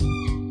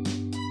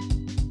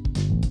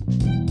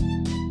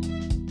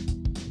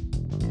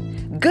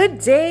Good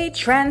day,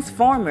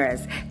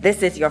 Transformers.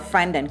 This is your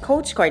friend and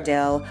coach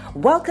Cordell,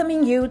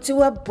 welcoming you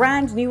to a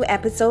brand new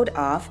episode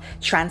of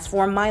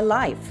Transform My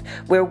Life,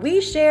 where we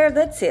share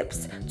the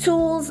tips,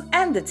 tools,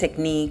 and the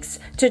techniques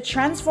to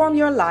transform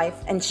your life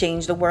and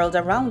change the world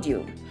around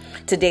you.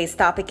 Today's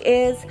topic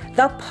is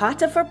the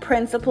Potiphar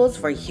principles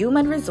for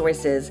human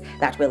resources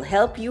that will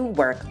help you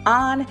work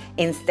on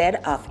instead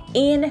of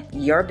in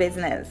your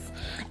business.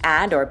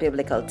 And our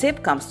biblical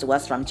tip comes to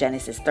us from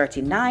Genesis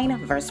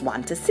 39, verse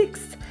 1 to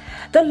 6.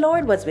 The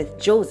Lord was with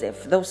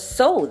Joseph, though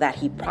so that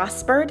he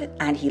prospered,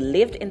 and he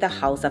lived in the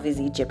house of his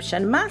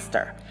Egyptian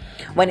master.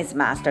 When his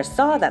master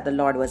saw that the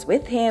Lord was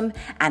with him,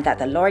 and that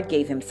the Lord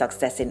gave him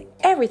success in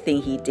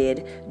everything he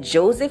did,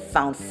 Joseph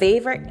found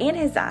favor in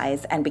his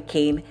eyes and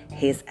became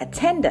his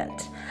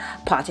attendant.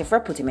 Potiphar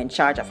put him in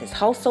charge of his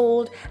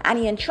household, and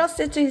he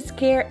entrusted to his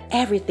care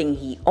everything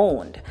he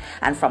owned.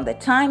 And from the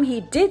time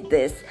he did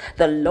this,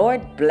 the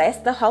Lord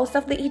blessed the house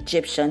of the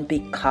Egyptian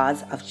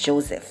because of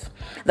Joseph.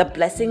 The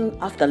blessing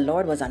of the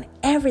Lord was on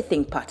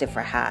everything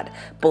Potiphar had,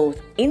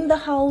 both in the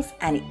house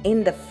and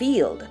in the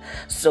field.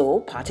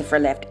 So Potiphar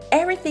left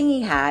everything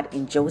he had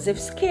in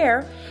Joseph's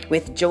care,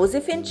 with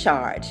Joseph in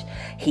charge.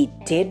 He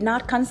did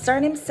not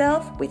concern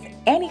himself with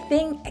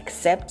anything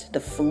except the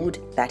food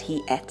that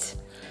he ate.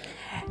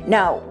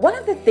 Now, one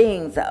of the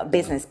things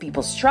business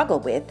people struggle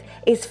with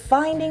is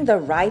finding the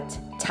right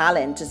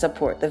talent to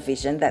support the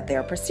vision that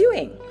they're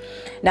pursuing.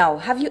 Now,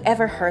 have you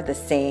ever heard the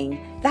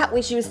saying, that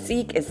which you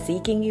seek is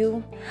seeking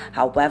you?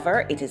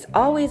 However, it is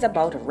always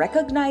about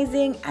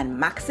recognizing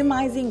and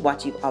maximizing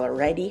what you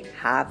already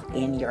have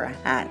in your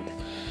hand.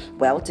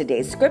 Well,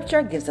 today's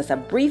scripture gives us a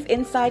brief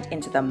insight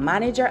into the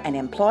manager and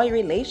employee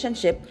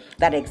relationship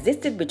that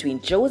existed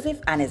between Joseph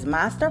and his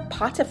master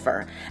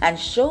Potiphar, and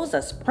shows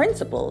us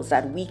principles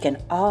that we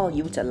can all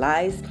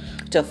utilize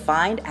to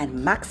find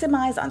and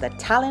maximize on the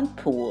talent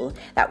pool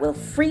that will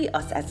free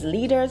us as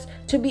leaders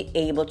to be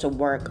able to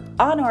work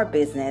on our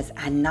business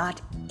and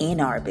not in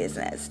our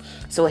business.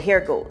 So here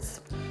goes.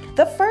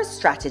 The first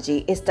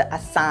strategy is to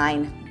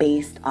assign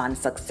based on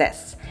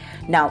success.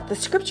 Now, the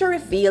scripture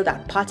revealed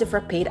that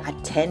Potiphar paid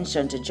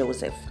attention to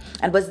Joseph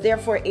and was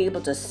therefore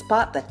able to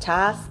spot the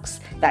tasks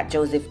that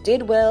Joseph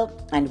did well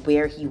and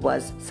where he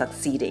was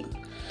succeeding.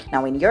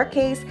 Now, in your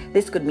case,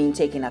 this could mean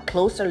taking a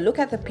closer look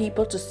at the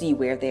people to see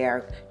where they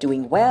are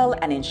doing well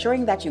and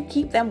ensuring that you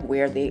keep them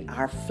where they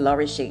are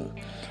flourishing.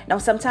 Now,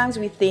 sometimes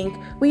we think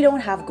we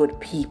don't have good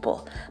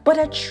people, but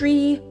a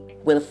tree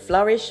will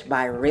flourish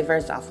by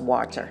rivers of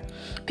water.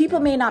 People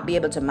may not be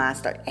able to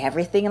master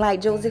everything like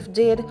Joseph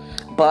did,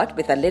 but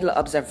with a little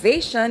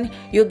observation,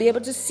 you'll be able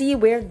to see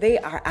where they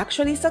are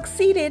actually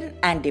succeeding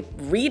and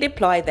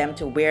redeploy them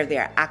to where they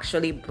are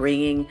actually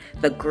bringing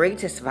the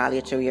greatest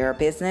value to your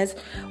business,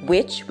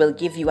 which will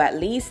give you at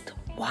least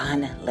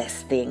one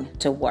less thing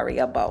to worry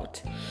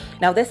about.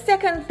 Now, the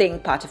second thing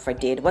Potiphar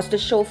did was to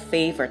show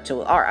favor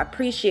to or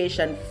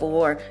appreciation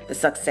for the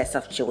success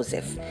of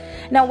Joseph.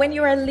 Now, when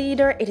you're a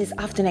leader, it is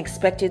often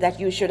expected that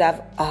you should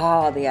have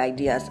all the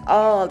ideas,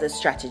 all the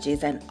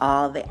strategies, and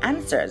all the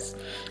answers.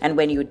 And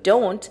when you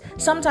don't,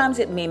 sometimes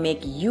it may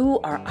make you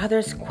or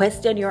others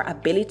question your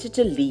ability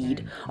to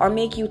lead, or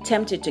make you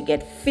tempted to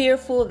get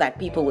fearful that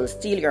people will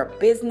steal your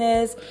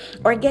business,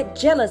 or get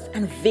jealous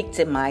and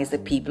victimize the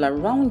people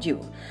around you.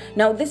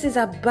 Now, this is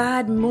a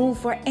bad move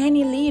for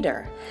any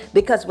leader,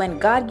 because when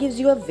God gives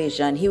you a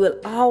vision, He will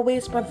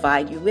always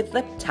provide you with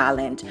the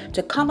talent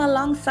to come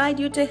alongside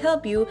you to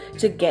help you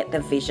to get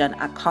the vision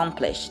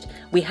accomplished.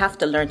 We have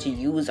to learn to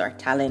use our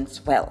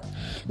talents well.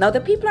 Now,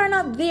 the people are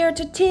not there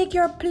to take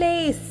your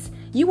place.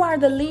 You are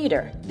the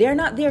leader. They're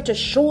not there to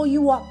show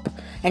you up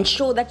and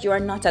show that you are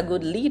not a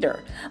good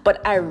leader.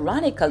 But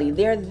ironically,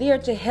 they're there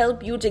to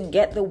help you to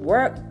get the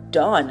work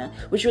done,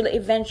 which will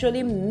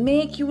eventually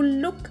make you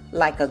look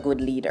like a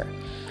good leader.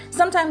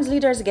 Sometimes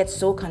leaders get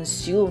so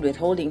consumed with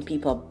holding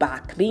people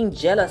back, being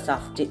jealous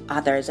of the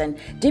others, and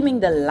dimming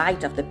the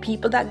light of the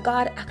people that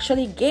God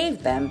actually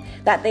gave them,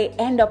 that they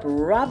end up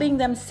robbing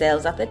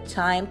themselves of the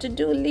time to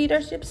do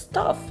leadership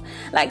stuff,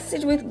 like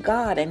sit with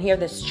God and hear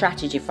the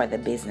strategy for the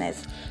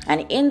business.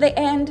 And in the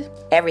end,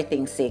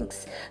 everything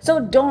sinks.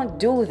 So don't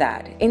do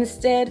that.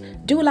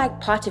 Instead, do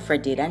like Potiphar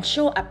did and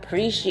show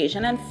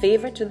appreciation and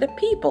favor to the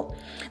people.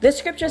 The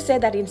scripture said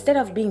that instead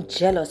of being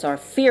jealous or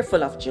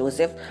fearful of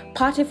Joseph,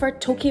 Potiphar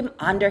took him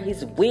under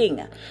his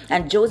wing,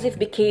 and Joseph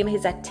became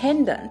his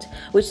attendant,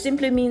 which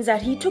simply means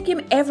that he took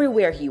him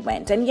everywhere he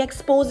went, and he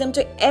exposed him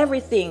to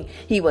everything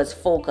he was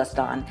focused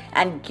on,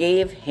 and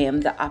gave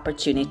him the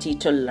opportunity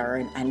to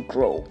learn and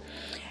grow.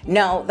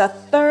 Now, the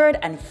third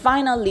and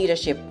final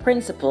leadership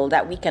principle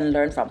that we can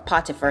learn from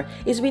Potiphar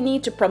is we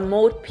need to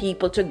promote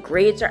people to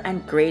greater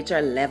and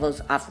greater levels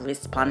of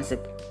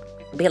responsibility.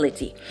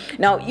 ability.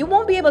 Now, you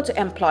won't be able to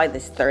employ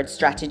this third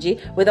strategy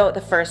without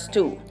the first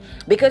two,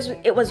 because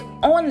it was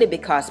only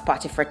because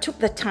Potiphar took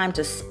the time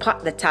to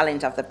spot the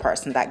talent of the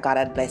person that God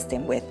had blessed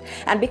him with,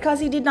 and because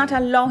he did not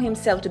allow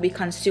himself to be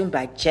consumed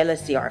by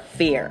jealousy or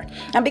fear,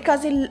 and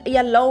because he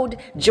allowed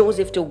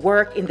Joseph to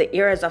work in the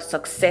areas of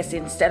success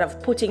instead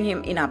of putting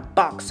him in a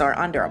box or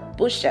under a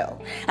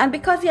bushel, and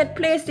because he had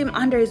placed him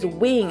under his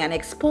wing and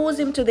exposed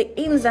him to the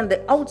ins and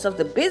the outs of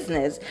the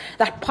business,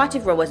 that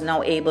Potiphar was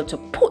now able to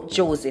put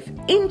Joseph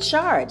in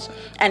charge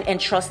and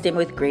entrust him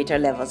with greater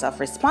levels of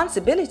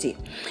responsibility.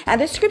 And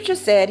the scripture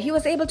said he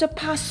was able to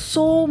pass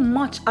so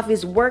much of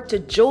his work to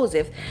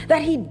Joseph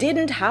that he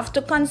didn't have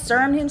to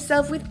concern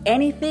himself with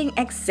anything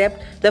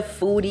except the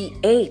food he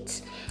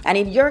ate. And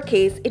in your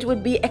case, it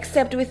would be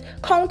except with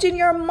counting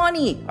your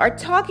money or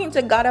talking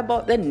to God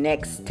about the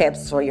next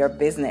steps for your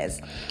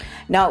business.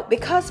 Now,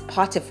 because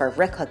Potiphar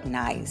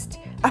recognized,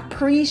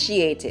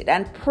 appreciated,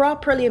 and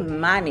properly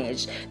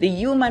managed the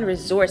human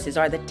resources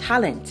or the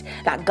talent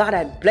that God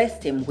had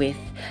blessed him with,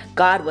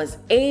 God was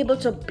able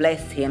to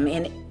bless him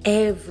in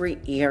every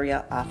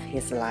area of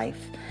his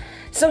life.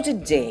 So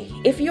today,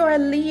 if you're a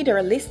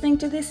leader listening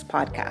to this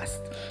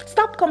podcast,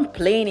 stop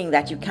complaining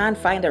that you can't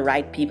find the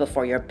right people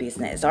for your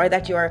business or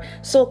that you're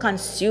so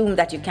consumed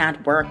that you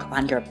can't work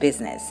on your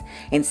business.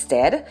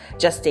 Instead,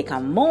 just take a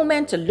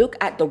moment to look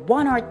at the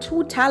one or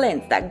two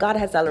talents that God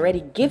has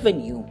already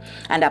given you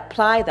and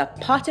apply the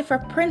Potiphar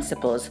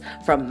principles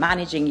for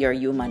managing your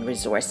human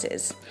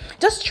resources.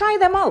 Just try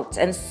them out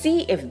and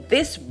see if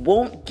this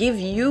won't give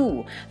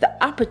you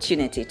the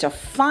opportunity to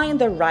find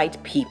the right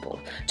people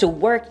to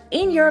work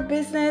in your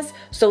business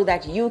so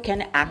that you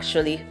can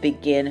actually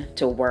begin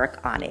to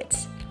work on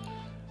it.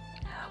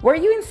 Were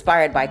you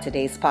inspired by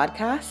today's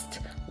podcast?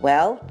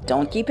 Well,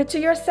 don't keep it to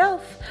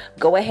yourself.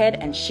 Go ahead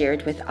and share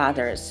it with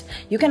others.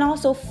 You can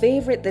also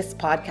favorite this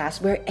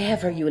podcast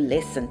wherever you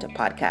listen to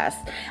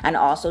podcasts. And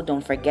also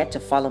don't forget to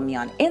follow me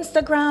on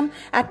Instagram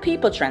at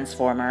People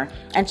Transformer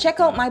and check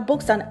out my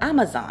books on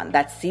Amazon.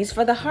 That's Seeds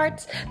for the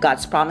Heart,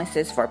 God's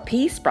Promises for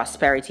Peace,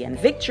 Prosperity, and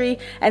Victory,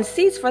 and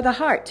Seeds for the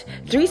Heart,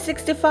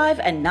 365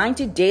 and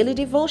 90 daily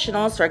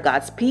devotionals for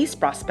God's peace,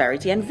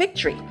 prosperity, and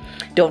victory.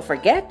 Don't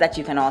forget that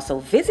you can also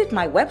visit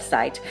my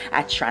website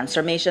at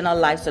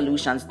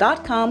transformationallifesolutions.com,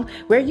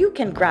 where you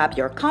can grab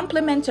your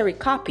complimentary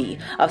copy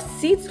of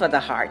Seeds for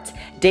the Heart,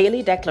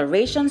 Daily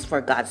Declarations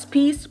for God's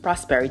Peace,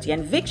 Prosperity,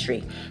 and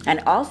Victory. And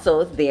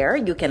also there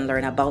you can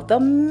learn about the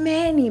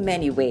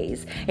many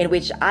ways in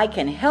which I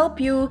can help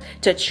you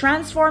to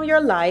transform your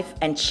life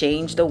and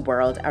change the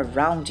world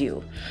around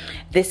you.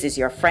 This is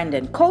your friend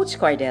and coach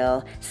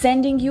Cordell,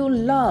 sending you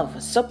love,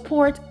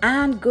 support,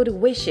 and good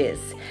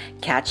wishes.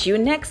 Catch you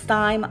next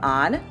time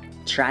on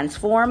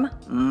Transform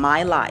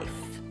My Life.